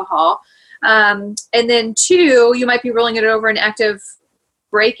little alcohol. And then 2, you might be rolling it over an active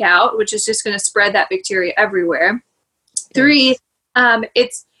breakout, which is just going to spread that bacteria everywhere. 3,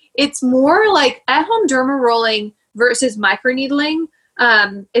 it's more like at-home derma rolling versus microneedling.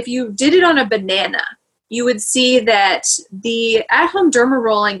 If you did it on a banana, you would see that the at-home derma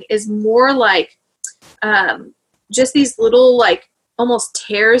rolling is more like just these little, like, almost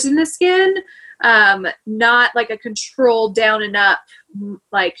tears in the skin, not like a controlled down and up,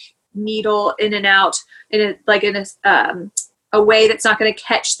 like, needle in and out in a way that's not going to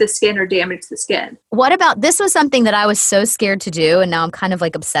catch the skin or damage the skin. What about, this was something that I was so scared to do, and now I'm kind of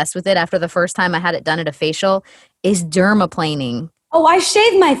like obsessed with it after the first time I had it done at a facial, is dermaplaning. Oh, I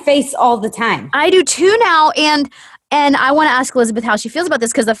shave my face all the time. I do too now, and I want to ask Elizabeth how she feels about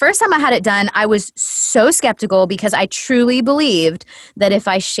this, because the first time I had it done, I was so skeptical because I truly believed that if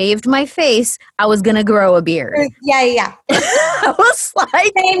I shaved my face, I was going to grow a beard. Yeah. I was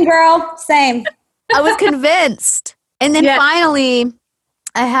like... Same, girl. Same. I was convinced. And then finally,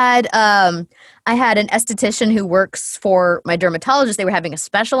 I had an esthetician who works for my dermatologist. They were having a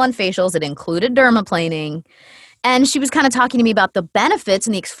special on facials. It included dermaplaning. And she was kind of talking to me about the benefits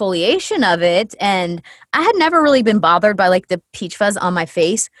and the exfoliation of it. And I had never really been bothered by like the peach fuzz on my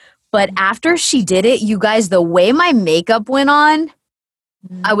face. But after she did it, you guys, the way my makeup went on,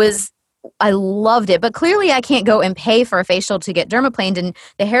 I loved it. But clearly I can't go and pay for a facial to get dermaplaned, and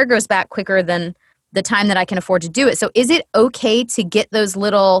the hair grows back quicker than the time that I can afford to do it. So is it okay to get those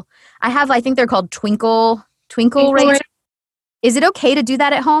little, I think they're called twinkle razors. Is it okay to do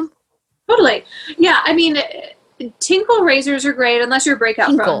that at home? Totally. Yeah. I mean, tinkle razors are great unless you're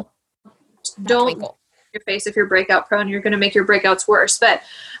breakout prone. Don't your face if you're breakout prone, you're going to make your breakouts worse. But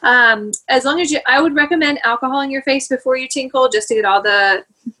as long as I would recommend alcohol in your face before you tinkle, just to get all the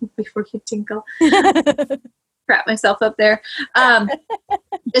before you tinkle. Crap myself up there.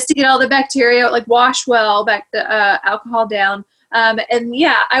 Just to get all the bacteria, like wash well, back the alcohol down. And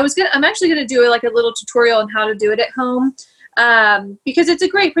yeah, I'm actually gonna do like a little tutorial on how to do it at home, because it's a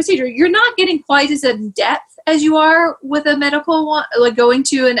great procedure. You're not getting quite as in depth as you are with a medical one, like going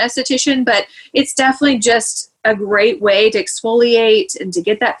to an esthetician, but it's definitely just a great way to exfoliate and to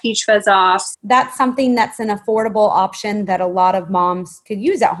get that peach fuzz off. That's something that's an affordable option that a lot of moms could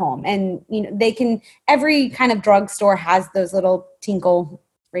use at home. And, you know, every kind of drugstore has those little tinkle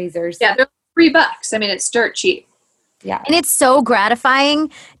razors. Yeah, they're $3. I mean, it's dirt cheap. Yeah. And it's so gratifying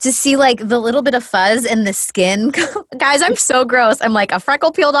to see like the little bit of fuzz in the skin. Guys, I'm so gross. I'm like a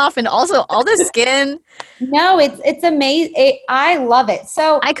freckle peeled off and also all the skin. No, it's amazing. I love it.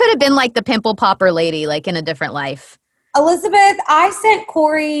 So I could have been like the pimple popper lady, like in a different life. Elizabeth, I sent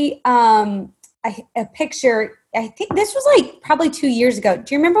Corey a picture. I think this was like probably 2 years ago.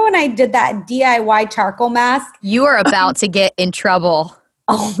 Do you remember when I did that DIY charcoal mask? You are about to get in trouble.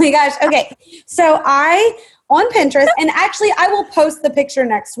 Oh my gosh. Okay. So on Pinterest, and actually I will post the picture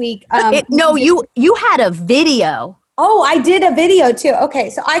next week. You had a video. Oh, I did a video too. Okay.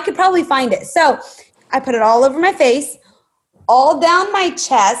 So I could probably find it. So I put it all over my face, all down my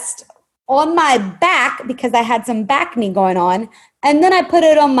chest, on my back because I had some back knee going on. And then I put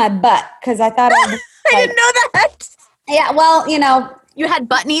it on my butt because I thought I didn't know that. Yeah. Well, you know, you had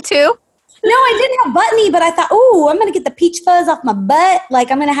butt knee too? No, I didn't have butt knee, but I thought, I'm going to get the peach fuzz off my butt.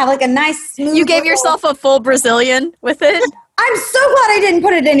 Like, I'm going to have like a nice smooth. You gave yourself a full Brazilian with it? I'm so glad I didn't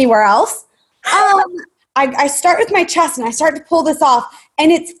put it anywhere else. I start with my chest and I start to pull this off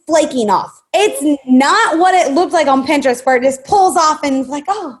and it's flaking off. It's not what it looked like on Pinterest where it just pulls off and it's like,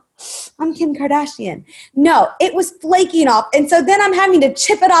 oh, I'm Kim Kardashian. No, it was flaking off. And so then I'm having to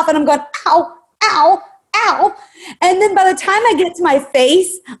chip it off and I'm going, ow, ow, ow. And then by the time I get to my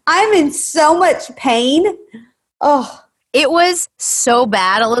face, I'm in so much pain. Oh, it was so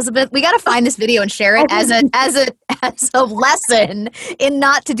bad, Elizabeth. We got to find this video and share it as a lesson in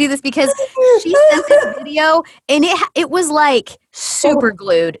not to do this, because she sent this video and it was like super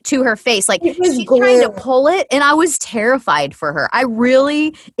glued to her face. Like she's trying to pull it and I was terrified for her.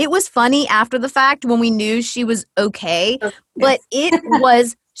 It was funny after the fact when we knew she was okay, but it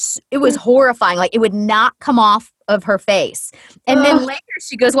was horrifying. Like it would not come off of her face. And then later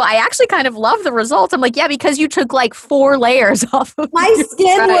she goes, well, I actually kind of love the results. I'm like, yeah, because you took like 4 layers off of my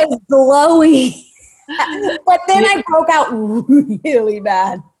skin was glowing. But then I broke out really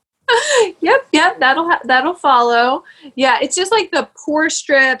bad. Yep, that'll follow. Yeah, it's just like the pore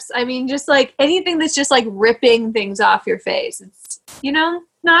strips. I mean, just like anything that's just like ripping things off your face. It's,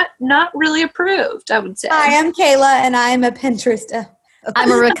 not really approved, I would say. Hi, I'm Kayla and I'm a Pinterest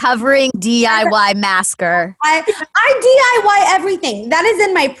I'm a recovering DIY masker. I DIY everything. That is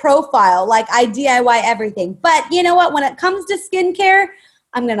in my profile. Like, I DIY everything. But you know what? When it comes to skincare,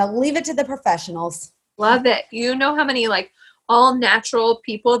 I'm going to leave it to the professionals. Love it. You know how many like all natural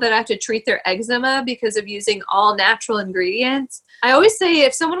people that have to treat their eczema because of using all natural ingredients? I always say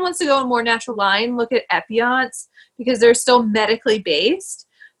if someone wants to go a more natural line, look at Epionce because they're still medically based,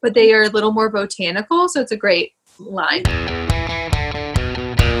 but they are a little more botanical. So it's a great line.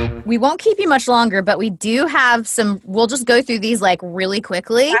 We won't keep you much longer, but we do have we'll just go through these like really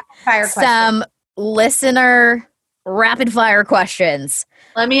quickly. Fire some listener rapid fire questions.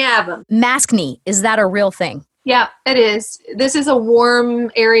 Let me have them. Maskne, is that a real thing? Yeah, it is. This is a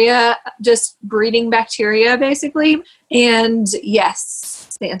warm area, just breeding bacteria, basically. And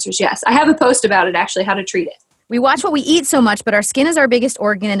yes, the answer is yes. I have a post about it, actually, how to treat it. We watch what we eat so much, but our skin is our biggest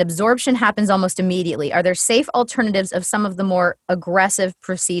organ and absorption happens almost immediately. Are there safe alternatives of some of the more aggressive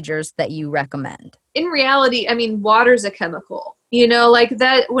procedures that you recommend? In reality, I mean, water's a chemical. You know, like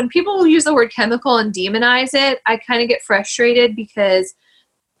that, when people use the word chemical and demonize it, I kind of get frustrated because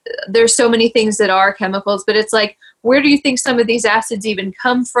there's so many things that are chemicals, but it's like, where do you think some of these acids even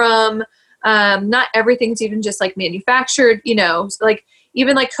come from? Not everything's even just like manufactured, you know, like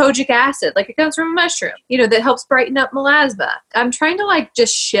even like kojic acid, like it comes from a mushroom, you know, that helps brighten up melasma. I'm trying to like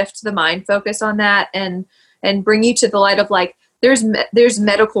just shift the mind focus on that and bring you to the light of like, there's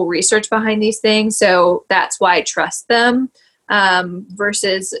medical research behind these things. So that's why I trust them.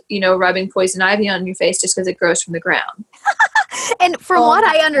 Versus, you know, rubbing poison ivy on your face just because it grows from the ground. And from what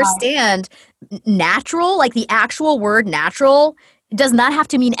I understand, natural, like the actual word natural, does not have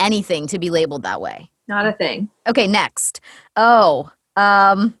to mean anything to be labeled that way. Not a thing. Okay, next. I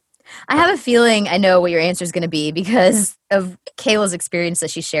have a feeling I know what your answer is going to be because of Kayla's experience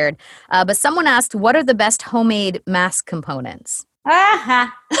that she shared. But someone asked, what are the best homemade mask components?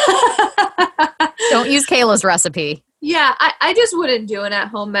 Don't use Kayla's recipe. Yeah, I just wouldn't do an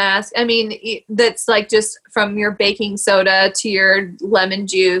at-home mask. I mean, that's like just from your baking soda to your lemon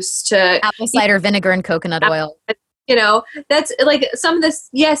juice to apple cider vinegar and coconut oil. You know, that's like some of this,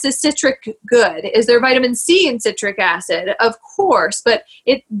 yes, is citric good? Is there vitamin C in citric acid? Of course, but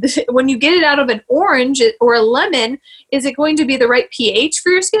when you get it out of an orange or a lemon, is it going to be the right pH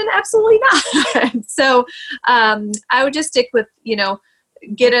for your skin? Absolutely not. So I would just stick with, you know,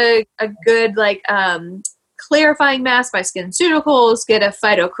 get a good like clarifying mask by SkinCeuticals, get a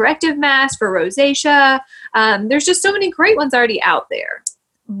phytocorrective mask for rosacea. There's just so many great ones already out there.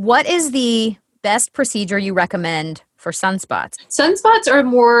 What is the best procedure you recommend for sunspots? Sunspots are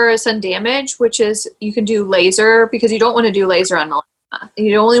more sun damage, which is you can do laser because you don't want to do laser on melasma.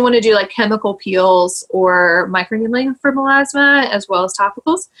 You only want to do like chemical peels or microneedling for melasma as well as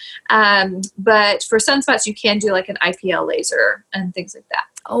topicals. But for sunspots, you can do like an IPL laser and things like that.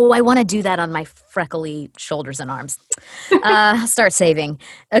 Oh, I want to do that on my freckly shoulders and arms. Start saving.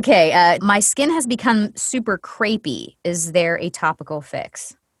 Okay, my skin has become super crepey. Is there a topical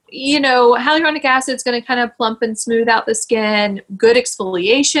fix? You know, hyaluronic acid is going to kind of plump and smooth out the skin. Good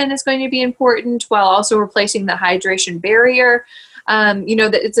exfoliation is going to be important while also replacing the hydration barrier. You know,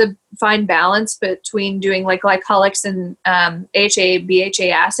 that it's a fine balance between doing like glycolics and AHA, BHA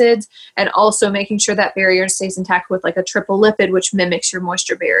acids, and also making sure that barrier stays intact with like a triple lipid, which mimics your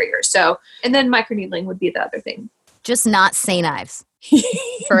moisture barrier. So, and then microneedling would be the other thing. Just not St. Ives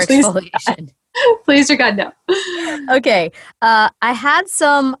for exfoliation. Please, or God, no. Okay. I had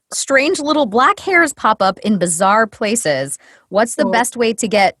some strange little black hairs pop up in bizarre places. What's the best way to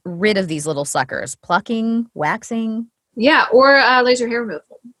get rid of these little suckers? Plucking, waxing? Yeah, or laser hair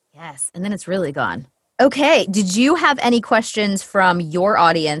removal. Yes, and then it's really gone. Okay, did you have any questions from your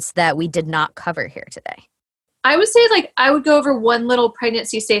audience that we did not cover here today? I would say like I would go over one little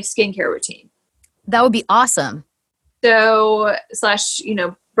pregnancy safe skincare routine. That would be awesome. So, you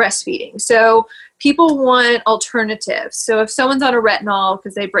know, breastfeeding. So people want alternatives. So if someone's on a retinol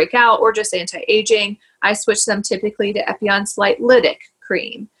because they break out or just anti-aging, I switch them typically to Epionce Light Lytic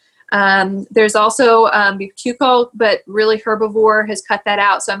cream. There's also Buccal, but really Herbivore has cut that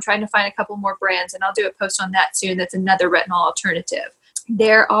out. So I'm trying to find a couple more brands and I'll do a post on that soon. That's another retinol alternative.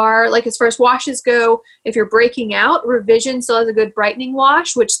 There are, like as far as washes go, if you're breaking out, Revision still has a good brightening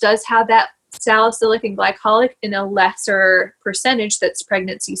wash, which does have that salicylic and glycolic in a lesser percentage that's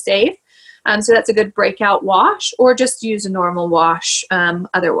pregnancy safe. So that's a good breakout wash, or just use a normal wash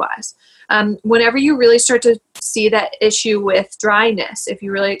otherwise. Whenever you really start to see that issue with dryness, if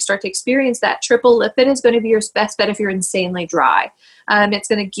you really start to experience that, triple lipid is going to be your best bet if you're insanely dry. It's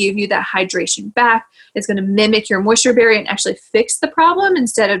going to give you that hydration back. It's going to mimic your moisture barrier and actually fix the problem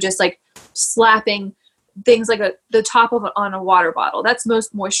instead of just like slapping things like the top of it on a water bottle. That's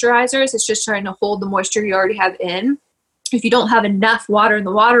most moisturizers. It's just trying to hold the moisture you already have in. If you don't have enough water in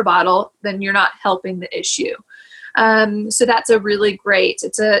the water bottle, then you're not helping the issue. So that's a really great,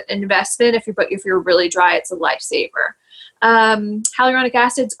 it's an investment. If you're really dry, it's a lifesaver. Hyaluronic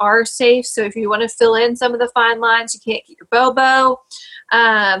acids are safe. So if you want to fill in some of the fine lines, you can't get your Bobo,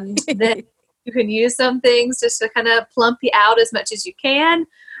 then you can use some things just to kind of plump you out as much as you can.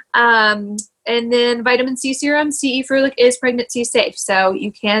 And then vitamin C serum, CE Ferulic is pregnancy safe. So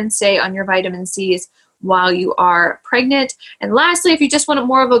you can stay on your vitamin C's while you are pregnant. And lastly, if you just want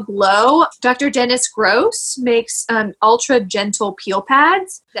more of a glow, Dr. Dennis Gross makes ultra gentle peel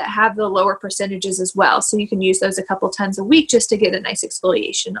pads that have the lower percentages as well. So you can use those a couple times a week just to get a nice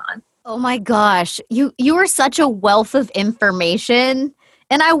exfoliation on. Oh my gosh. You are such a wealth of information.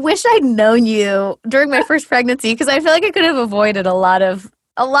 And I wish I'd known you during my first pregnancy, because I feel like I could have avoided a lot of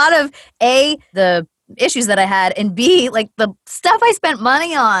A, the issues that I had, and B, like the stuff I spent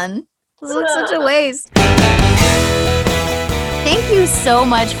money on. It was such a waste. Thank you so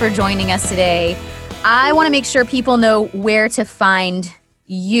much for joining us today. I want to make sure people know where to find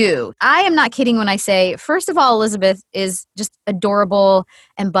you. I am not kidding when I say, first of all, Elizabeth is just adorable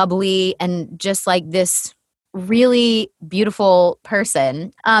and bubbly and just like this really beautiful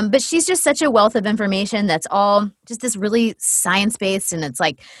person. But she's just such a wealth of information that's all just this really science-based, and it's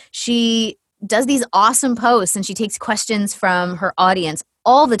like she does these awesome posts and she takes questions from her audience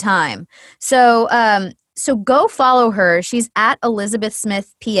all the time. So so go follow her. She's at Elizabeth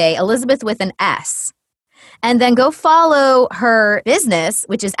Smith PA, Elizabeth with an S. And then go follow her business,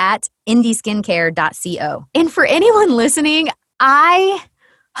 which is at indieskincare.co. And for anyone listening, I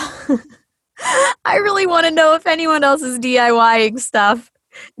really want to know if anyone else is DIYing stuff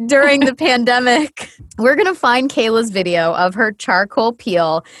during the pandemic. We're going to find Kayla's video of her charcoal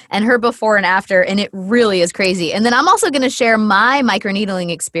peel and her before and after, and it really is crazy. And then I'm also going to share my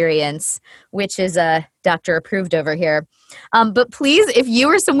microneedling experience, which is doctor approved over here. But please, if you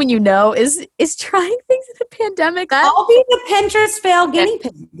or someone you know is trying things in a pandemic, I'll be the Pinterest fail guinea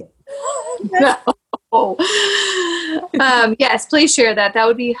pig. Yes, please share that. That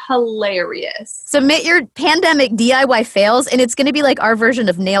would be hilarious. Submit your pandemic DIY fails, and it's going to be like our version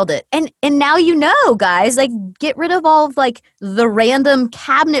of Nailed It. And now you know, guys, like get rid of all of like the random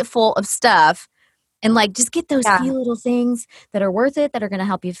cabinet full of stuff, and like just get those few little things that are worth it, that are going to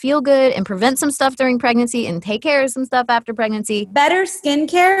help you feel good and prevent some stuff during pregnancy and take care of some stuff after pregnancy. Better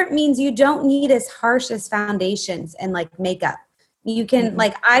skincare means you don't need as harsh as foundations and like makeup. You can,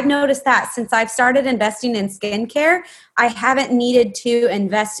 like, I've noticed that since I've started investing in skincare, I haven't needed to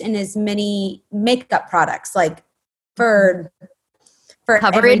invest in as many makeup products, like for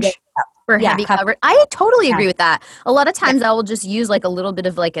coverage, for heavy coverage. I totally agree with that. A lot of times I will just use like a little bit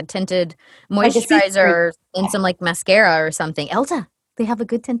of like a tinted moisturizer and some like mascara or something. Elta, they have a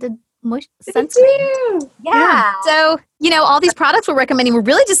good tinted sunscreen. Yeah. So, all these products we're recommending, we're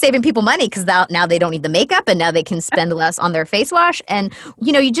really just saving people money because now they don't need the makeup and now they can spend less on their face wash. And,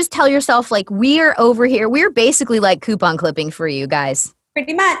 you just tell yourself, like, we're over here. We're basically like coupon clipping for you guys.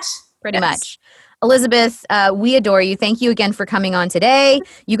 Pretty much. Pretty much. Elizabeth, we adore you. Thank you again for coming on today.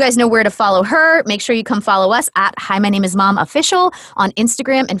 You guys know where to follow her. Make sure you come follow us at Hi, My Name is Mom Official on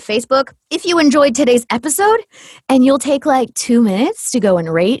Instagram and Facebook. If you enjoyed today's episode, and you'll take like 2 minutes to go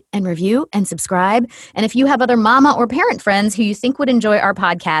and rate and review and subscribe. And if you have other mama or parent friends who you think would enjoy our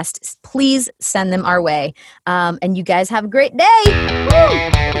podcast, please send them our way. And you guys have a great day. Woo!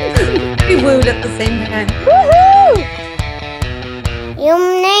 We wooed at the same time. Woohoo! Your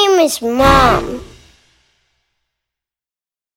name is Mom.